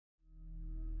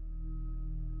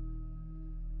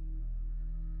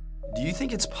Do you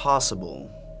think it's possible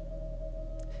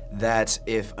that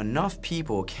if enough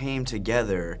people came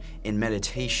together in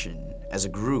meditation as a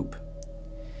group,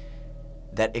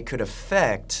 that it could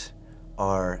affect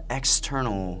our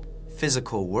external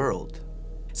physical world?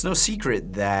 It's no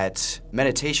secret that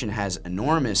meditation has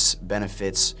enormous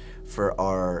benefits for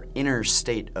our inner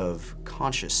state of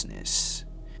consciousness.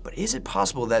 But is it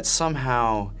possible that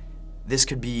somehow this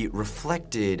could be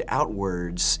reflected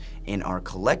outwards in our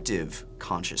collective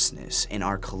consciousness, in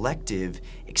our collective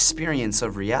experience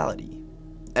of reality?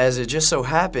 As it just so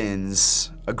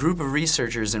happens, a group of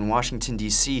researchers in Washington,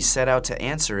 D.C. set out to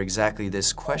answer exactly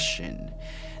this question.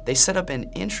 They set up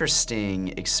an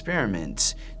interesting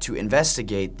experiment to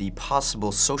investigate the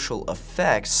possible social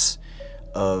effects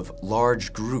of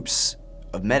large groups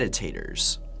of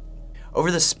meditators.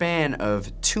 Over the span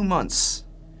of 2 months,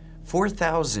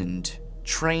 4,000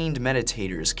 trained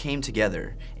meditators came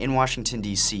together in Washington,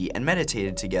 D.C. and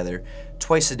meditated together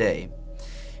twice a day.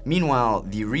 Meanwhile,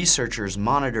 the researchers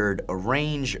monitored a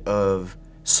range of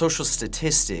social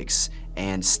statistics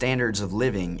and standards of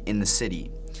living in the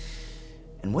city.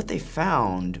 And what they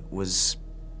found was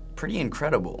pretty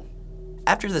incredible.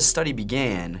 After the study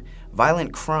began,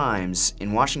 violent crimes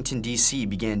in Washington, D.C.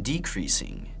 began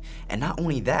decreasing. And not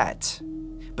only that,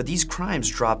 but these crimes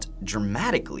dropped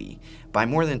dramatically by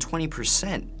more than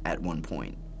 20% at one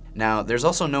point. Now, there's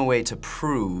also no way to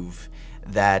prove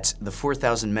that the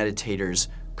 4,000 meditators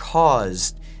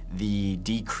caused the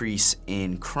decrease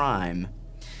in crime.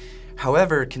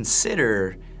 However,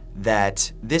 consider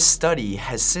that this study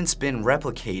has since been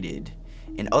replicated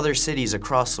in other cities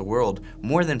across the world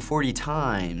more than 40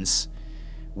 times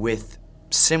with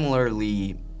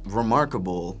similarly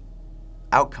remarkable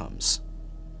outcomes.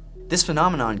 This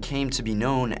phenomenon came to be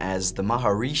known as the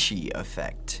Maharishi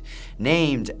effect,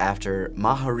 named after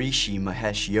Maharishi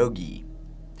Mahesh Yogi,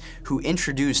 who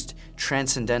introduced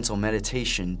transcendental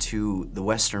meditation to the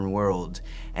Western world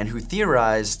and who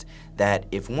theorized that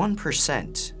if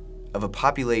 1% of a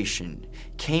population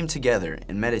came together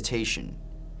in meditation,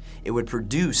 it would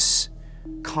produce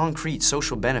concrete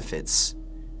social benefits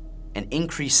and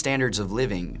increase standards of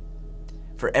living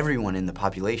for everyone in the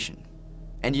population.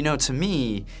 And you know, to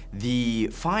me, the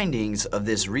findings of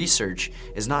this research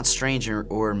is not strange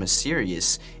or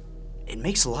mysterious. It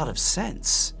makes a lot of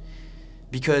sense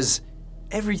because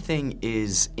everything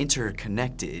is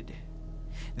interconnected.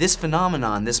 This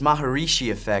phenomenon, this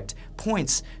Maharishi effect,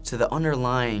 points to the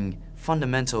underlying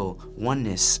fundamental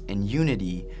oneness and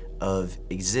unity of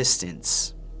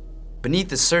existence. Beneath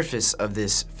the surface of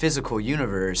this physical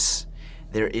universe,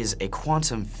 there is a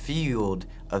quantum field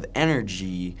of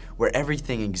energy where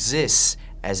everything exists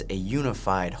as a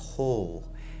unified whole.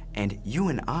 And you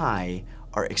and I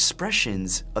are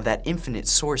expressions of that infinite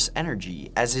source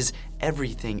energy, as is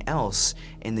everything else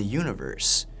in the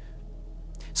universe.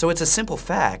 So it's a simple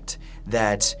fact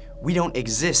that we don't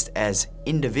exist as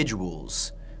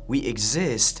individuals. We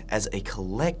exist as a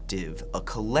collective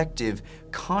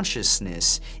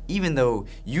consciousness, even though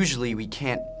usually we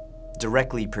can't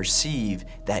directly perceive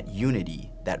that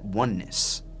unity, that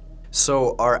oneness.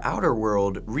 So our outer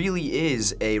world really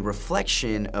is a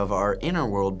reflection of our inner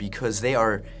world because they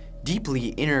are deeply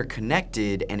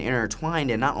interconnected and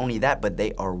intertwined, and not only that, but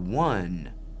they are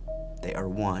one. They are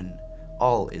one.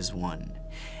 All is one.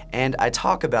 And I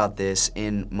talk about this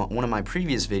in one of my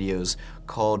previous videos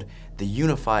called The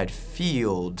Unified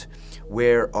Field,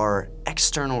 where our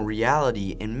external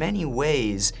reality in many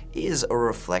ways is a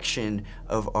reflection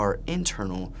of our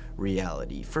internal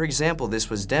reality. For example, this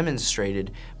was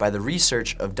demonstrated by the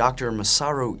research of Dr.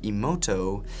 Masaru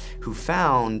Emoto, who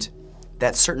found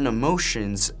that certain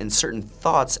emotions and certain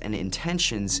thoughts and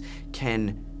intentions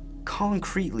can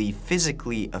concretely,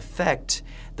 physically affect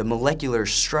the molecular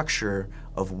structure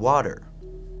of water.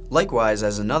 Likewise,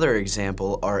 as another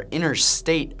example, our inner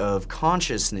state of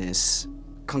consciousness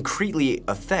concretely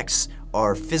affects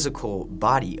our physical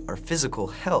body, our physical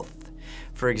health.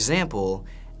 For example,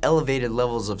 elevated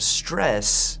levels of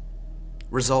stress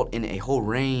result in a whole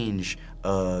range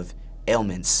of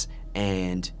ailments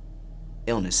and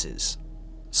illnesses.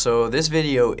 So this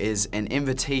video is an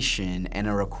invitation and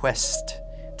a request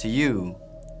to you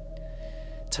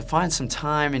to find some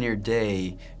time in your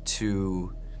day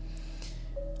to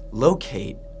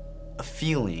locate a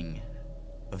feeling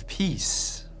of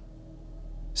peace,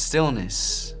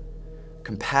 stillness,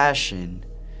 compassion,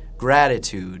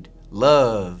 gratitude,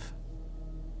 love.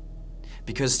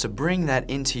 Because to bring that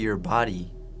into your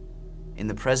body in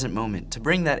the present moment, to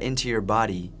bring that into your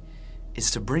body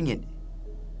is to bring it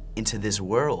into this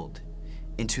world,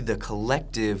 into the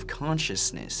collective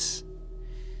consciousness.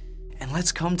 And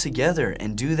let's come together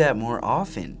and do that more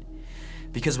often.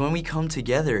 Because when we come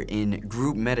together in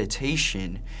group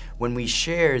meditation, when we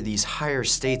share these higher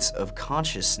states of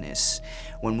consciousness,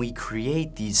 when we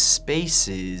create these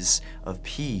spaces of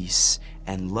peace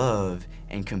and love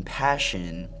and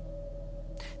compassion,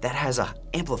 that has an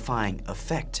amplifying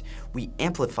effect. We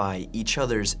amplify each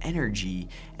other's energy,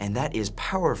 and that is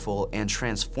powerful and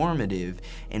transformative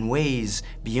in ways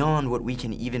beyond what we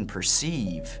can even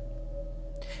perceive.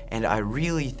 And I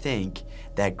really think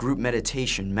that group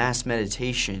meditation, mass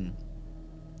meditation,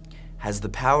 has the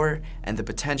power and the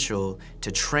potential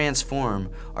to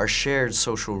transform our shared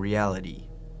social reality.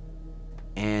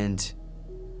 And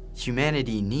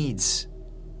humanity needs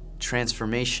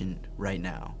transformation right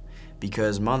now,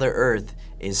 because Mother Earth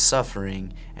is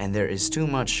suffering and there is too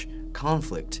much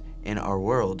conflict in our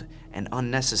world and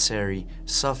unnecessary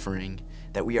suffering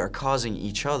that we are causing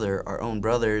each other, our own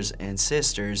brothers and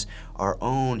sisters, our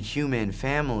own human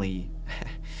family.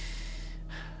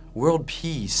 World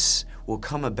peace will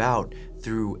come about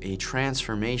through a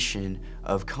transformation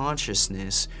of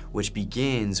consciousness which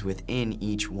begins within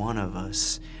each one of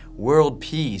us. World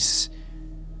peace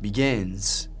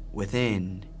begins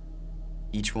within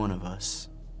each one of us.